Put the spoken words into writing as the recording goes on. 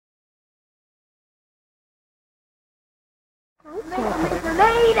Good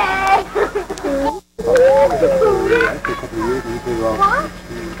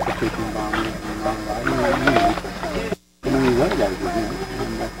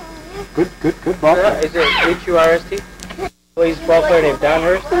ball player. Is it H-U-R-S-T? He's a ball player named Don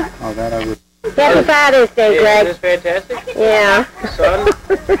Hurst. Oh, that I would. Happy Father's Day, Greg. Isn't this fantastic? Yeah. Sun?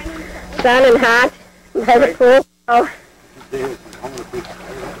 Sun and hot. By the pool. Oh.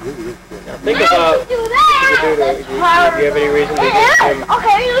 Now think about, do you have any reason to get him?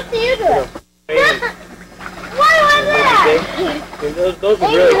 Okay, you see you do it. Why was that? Those would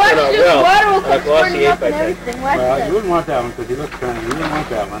really turn out well on a glossy 8x10. Well, you wouldn't want that one because he looks kind of, you wouldn't want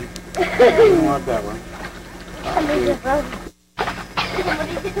that one. You wouldn't want that one.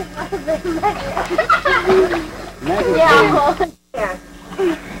 Yeah.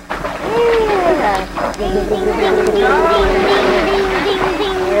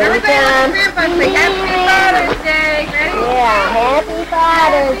 Everybody Happy Father's Day. Ready? Yeah, Happy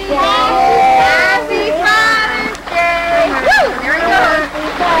Father's Day. Happy Father's Day. Woo! There we go. Happy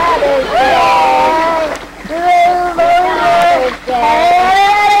Father's Day.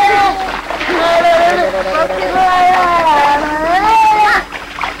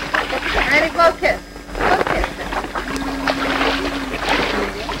 Ready, blow kiss. Blow kiss.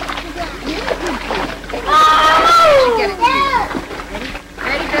 Get it.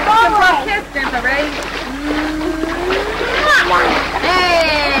 Ready, just blow kiss, Dimple. Ready?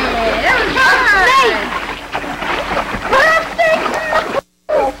 Hey, that was good.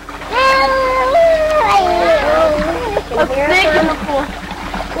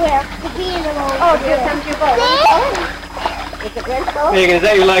 Megan, is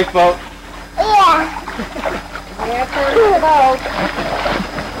that your lifeboat? Yeah. Here comes the boat.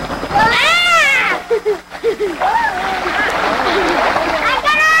 I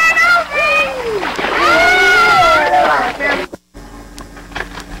got it open!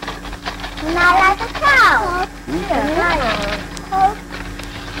 Not like a cow.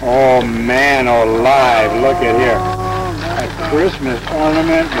 Oh man, oh live, look at here. A Christmas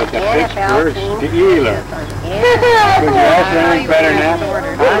ornament with the Pittsburgh Steelers. Could you ask for anything better than that?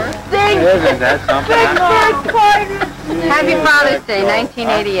 Isn't that something? Happy Father's Day,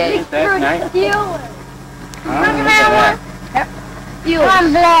 1988. That's nice. I'm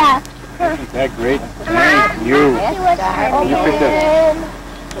blessed. Isn't that great? Thank you. You picked this.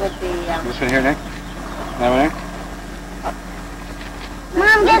 This one here next? That one there?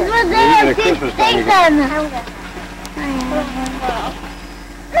 Mom, guess what's These are the Christmas Take ones. them.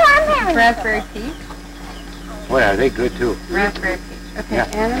 Raspberry peach. Boy, are they good too. Raspberry peach. Okay, Yeah.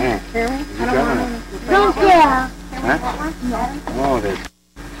 Anna, Yeah. Jeremy, You I don't got want one? to. Don't care. Huh? Oh, they.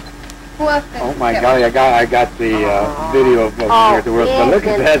 Who else? Oh my golly, I got the video of here at the world. But look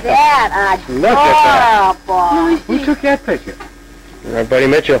at that. Look at that. Who took that picture? Our buddy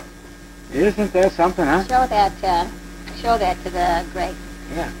Mitchell. Isn't that something, huh? Show that to the Greg.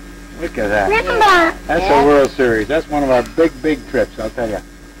 Yeah. Look at that. Remember? That's a World Series. That's one of our big trips, I'll tell you.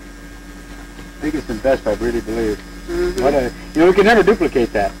 Biggest and best, I really believe. What a, we can never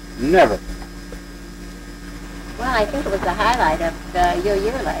duplicate that. Never. Well, I think it was the highlight of your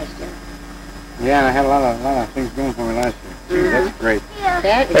year last year. Yeah, and I had a lot of things going for me last year. That's great. Yeah.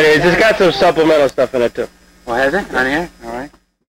 But it's just got some supplemental stuff in it too. Oh, has it? On here? All right.